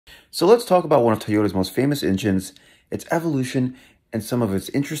So let's talk about one of Toyota's most famous engines, its evolution, and some of its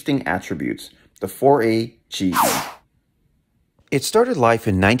interesting attributes, the 4A GE. It started life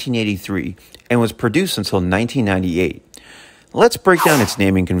in 1983 and was produced until 1998. Let's break down its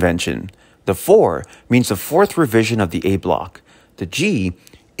naming convention. The 4 means the fourth revision of the A block. The G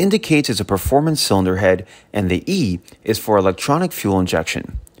indicates it's a performance cylinder head, and the E is for electronic fuel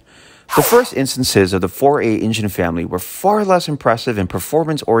injection. The first instances of the 4A engine family were far less impressive and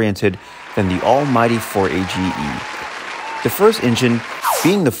performance-oriented than the almighty 4A GE. The first engine,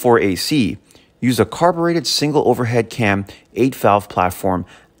 being the 4AC, used a carbureted single overhead cam 8-valve platform,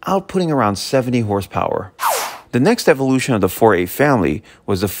 outputting around 70 horsepower. The next evolution of the 4A family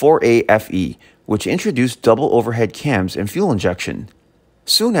was the 4A FE, which introduced double overhead cams and fuel injection.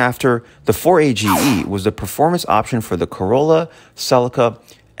 Soon after, the 4A GE was the performance option for the Corolla, Celica,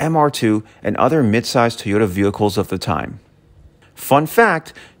 MR2, and other midsize Toyota vehicles of the time. Fun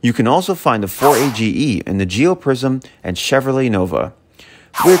fact, you can also find the 4A GE in the Geo Prizm and Chevrolet Nova,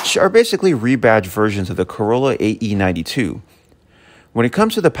 which are basically rebadged versions of the Corolla AE92. When it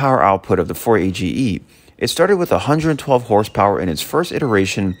comes to the power output of the 4A GE, it started with 112 horsepower in its first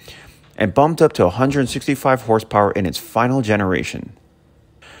iteration and bumped up to 165 horsepower in its final generation.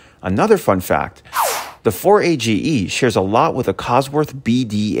 Another fun fact, the 4A GE shares a lot with the Cosworth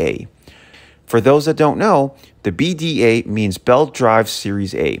BDA. For those that don't know, the BDA means Belt Drive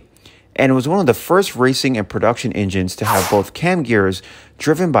Series A, and it was one of the first racing and production engines to have both cam gears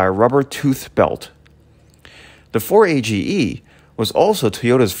driven by a rubber tooth belt. The 4A GE was also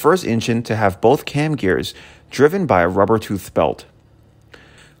Toyota's first engine to have both cam gears driven by a rubber tooth belt.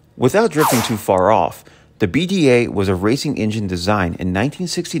 Without drifting too far off, the BDA was a racing engine designed in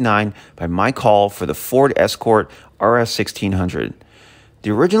 1969 by Mike Hall for the Ford Escort RS 1600. The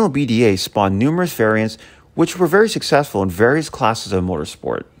original BDA spawned numerous variants which were very successful in various classes of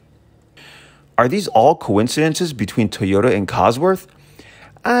motorsport. Are these all coincidences between Toyota and Cosworth?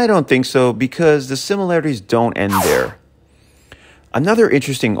 I don't think so, because the similarities don't end there. Another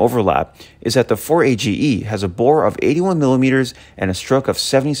interesting overlap is that the 4A GE has a bore of 81mm and a stroke of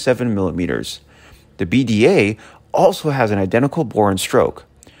 77mm. The BDA also has an identical bore and stroke.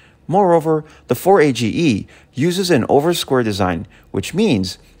 Moreover, the 4A GE uses an over-square design, which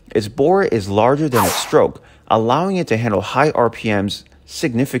means its bore is larger than its stroke, allowing it to handle high RPMs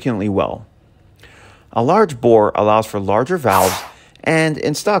significantly well. A large bore allows for larger valves, and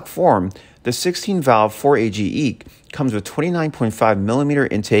in stock form, the 16-valve 4A GE comes with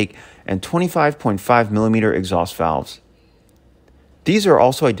 29.5mm intake and 25.5mm exhaust valves. These are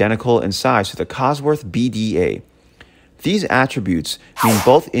also identical in size to the Cosworth BDA. These attributes mean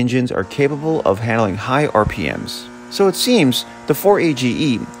both engines are capable of handling high RPMs. So it seems the 4A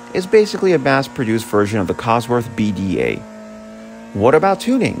GE is basically a mass-produced version of the Cosworth BDA. What about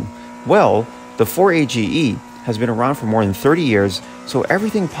tuning? Well, the 4A GE has been around for more than 30 years, so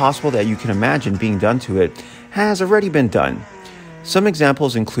everything possible that you can imagine being done to it has already been done. Some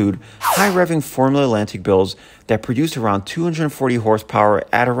examples include high-revving Formula Atlantic builds that produced around 240 horsepower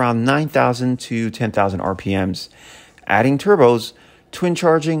at around 9,000 to 10,000 RPMs, adding turbos, twin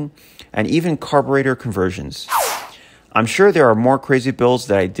charging, and even carburetor conversions. I'm sure there are more crazy builds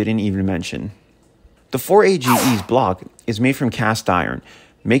that I didn't even mention. The 4A GE's block is made from cast iron,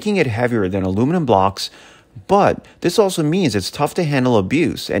 making it heavier than aluminum blocks, but this also means it's tough to handle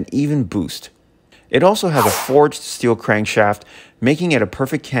abuse and even boost. It also has a forged steel crankshaft, making it a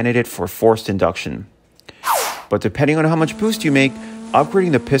perfect candidate for forced induction. But depending on how much boost you make,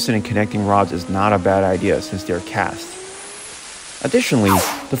 upgrading the piston and connecting rods is not a bad idea since they're cast. Additionally,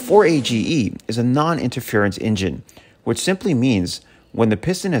 the 4A GE is a non-interference engine, which simply means when the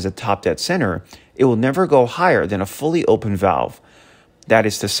piston is at top dead center, it will never go higher than a fully open valve. That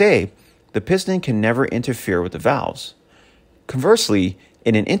is to say, the piston can never interfere with the valves. Conversely,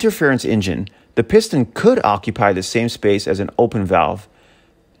 in an interference engine, the piston could occupy the same space as an open valve.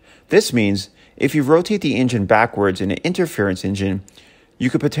 This means if you rotate the engine backwards in an interference engine, you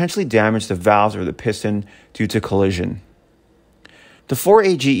could potentially damage the valves or the piston due to collision. The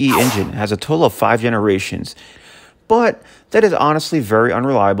 4A GE engine has a total of 5 generations, but that is honestly very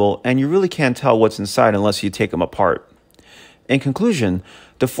unreliable, and you really can't tell what's inside unless you take them apart. In conclusion,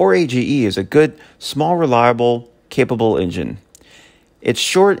 the 4A GE is a good, small, reliable, capable engine. It's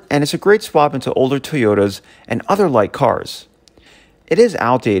short, and it's a great swap into older Toyotas and other light cars. It is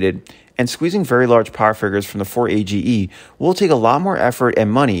outdated, and squeezing very large power figures from the 4A GE will take a lot more effort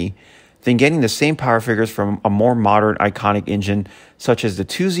and money than getting the same power figures from a more modern, iconic engine such as the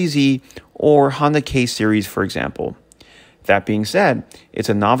 2ZZ or Honda K-Series, for example. That being said, it's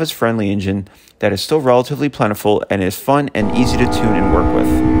a novice-friendly engine that is still relatively plentiful and is fun and easy to tune and work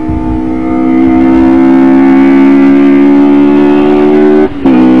with.